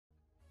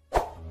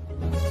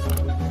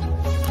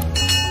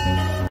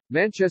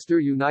Manchester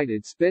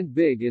United spent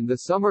big in the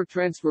summer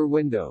transfer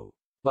window.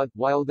 But,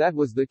 while that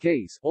was the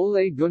case,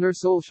 Ole Gunnar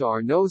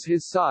Solskjaer knows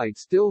his side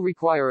still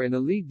require an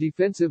elite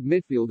defensive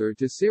midfielder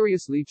to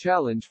seriously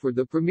challenge for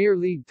the Premier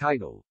League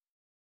title.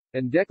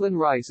 And Declan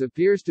Rice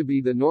appears to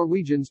be the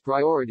Norwegians'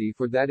 priority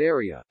for that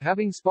area,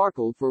 having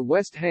sparkled for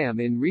West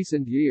Ham in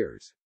recent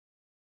years.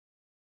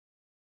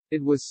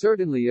 It was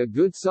certainly a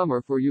good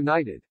summer for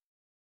United.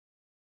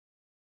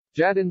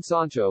 Jadon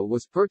Sancho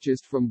was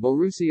purchased from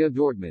Borussia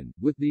Dortmund,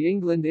 with the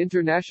England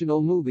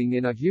international moving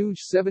in a huge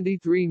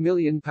 £73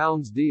 million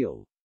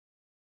deal.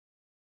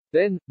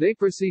 Then, they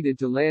proceeded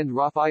to land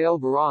Rafael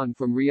Varane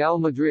from Real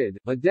Madrid,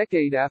 a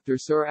decade after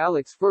Sir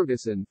Alex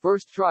Ferguson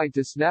first tried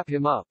to snap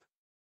him up.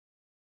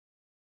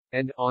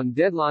 And, on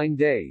deadline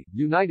day,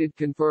 United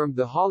confirmed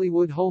the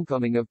Hollywood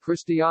homecoming of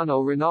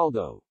Cristiano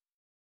Ronaldo.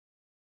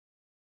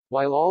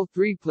 While all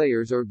three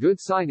players are good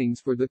signings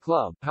for the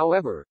club,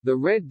 however, the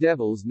Red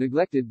Devils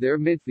neglected their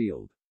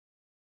midfield.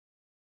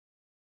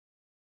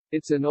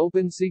 It's an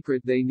open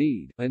secret they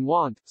need, and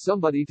want,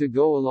 somebody to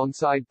go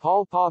alongside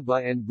Paul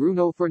Pogba and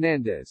Bruno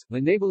Fernandes,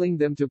 enabling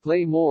them to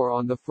play more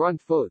on the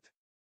front foot.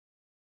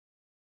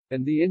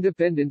 And The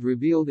Independent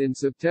revealed in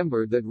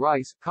September that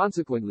Rice,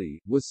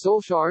 consequently, was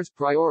Solskjaer's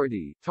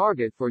priority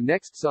target for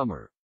next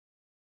summer.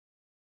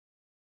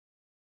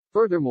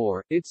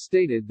 Furthermore, it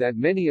stated that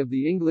many of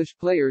the English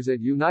players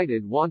at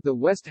United want the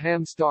West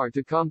Ham star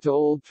to come to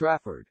Old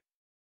Trafford.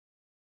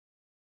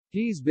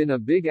 He's been a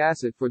big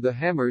asset for the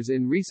Hammers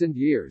in recent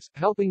years,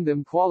 helping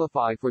them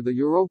qualify for the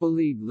Europa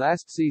League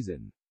last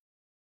season.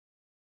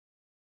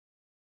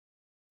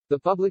 The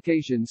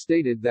publication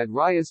stated that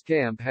Raya's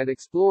camp had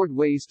explored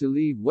ways to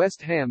leave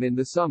West Ham in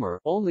the summer,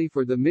 only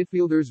for the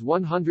midfielder's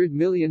 £100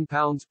 million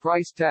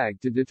price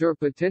tag to deter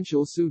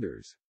potential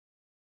suitors.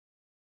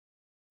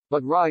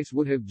 But Rice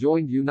would have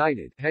joined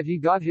United, had he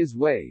got his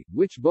way,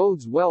 which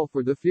bodes well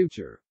for the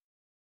future.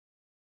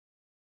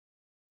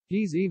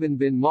 He's even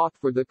been mocked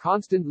for the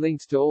constant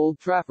links to Old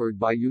Trafford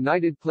by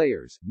United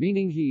players,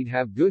 meaning he'd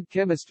have good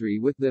chemistry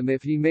with them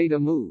if he made a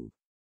move.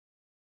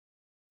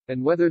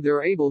 And whether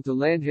they're able to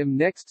land him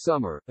next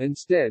summer,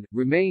 instead,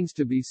 remains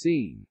to be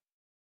seen.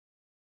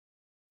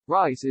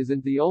 Rice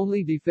isn't the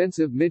only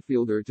defensive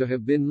midfielder to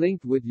have been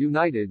linked with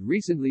United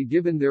recently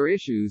given their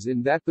issues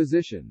in that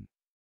position.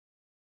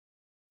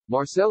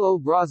 Marcelo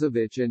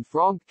Brozovic and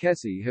Franck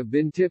Kessie have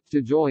been tipped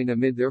to join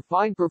amid their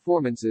fine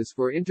performances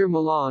for Inter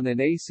Milan and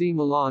AC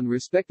Milan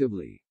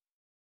respectively.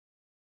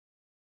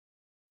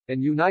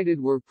 And United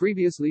were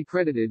previously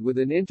credited with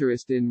an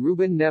interest in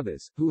Ruben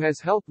Neves, who has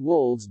helped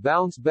Wolves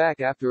bounce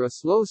back after a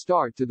slow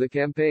start to the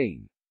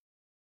campaign.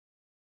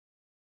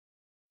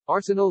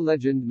 Arsenal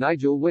legend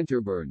Nigel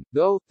Winterburn,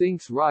 though,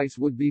 thinks Rice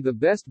would be the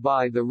best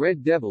buy the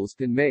Red Devils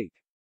can make.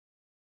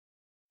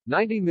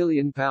 £90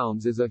 million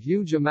is a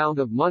huge amount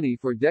of money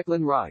for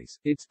Declan Rice.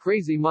 It's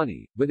crazy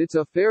money, but it's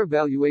a fair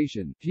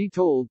valuation, he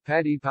told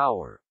Paddy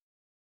Power.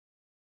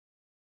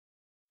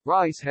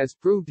 Rice has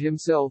proved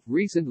himself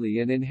recently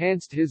and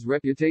enhanced his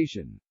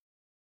reputation.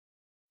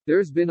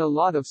 There's been a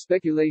lot of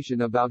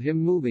speculation about him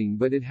moving,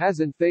 but it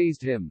hasn't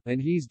fazed him,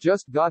 and he's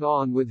just got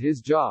on with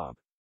his job.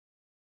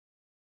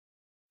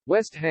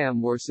 West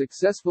Ham were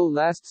successful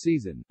last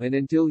season, and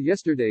until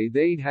yesterday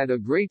they'd had a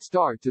great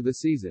start to the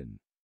season.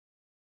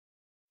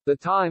 The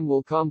time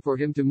will come for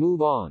him to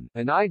move on,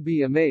 and I'd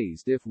be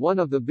amazed if one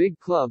of the big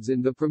clubs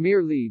in the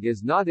Premier League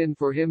is not in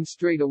for him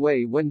straight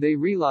away when they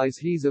realize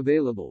he's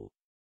available.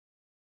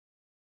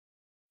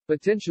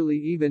 Potentially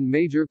even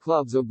major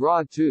clubs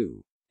abroad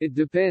too. It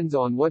depends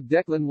on what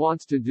Declan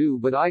wants to do,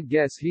 but I'd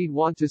guess he'd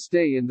want to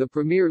stay in the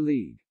Premier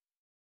League.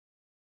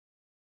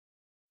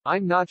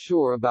 I'm not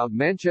sure about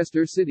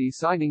Manchester City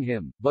signing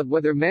him, but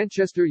whether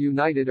Manchester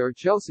United or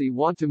Chelsea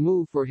want to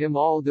move for him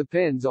all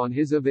depends on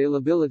his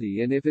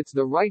availability and if it's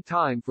the right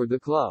time for the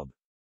club.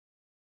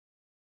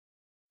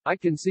 I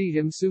can see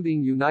him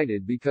suiting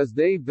United because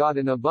they've got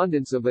an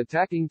abundance of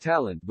attacking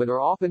talent but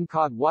are often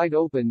caught wide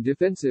open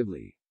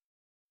defensively.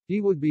 He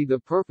would be the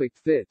perfect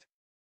fit.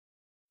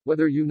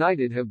 Whether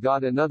United have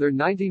got another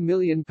 £90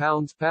 million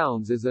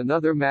is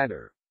another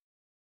matter.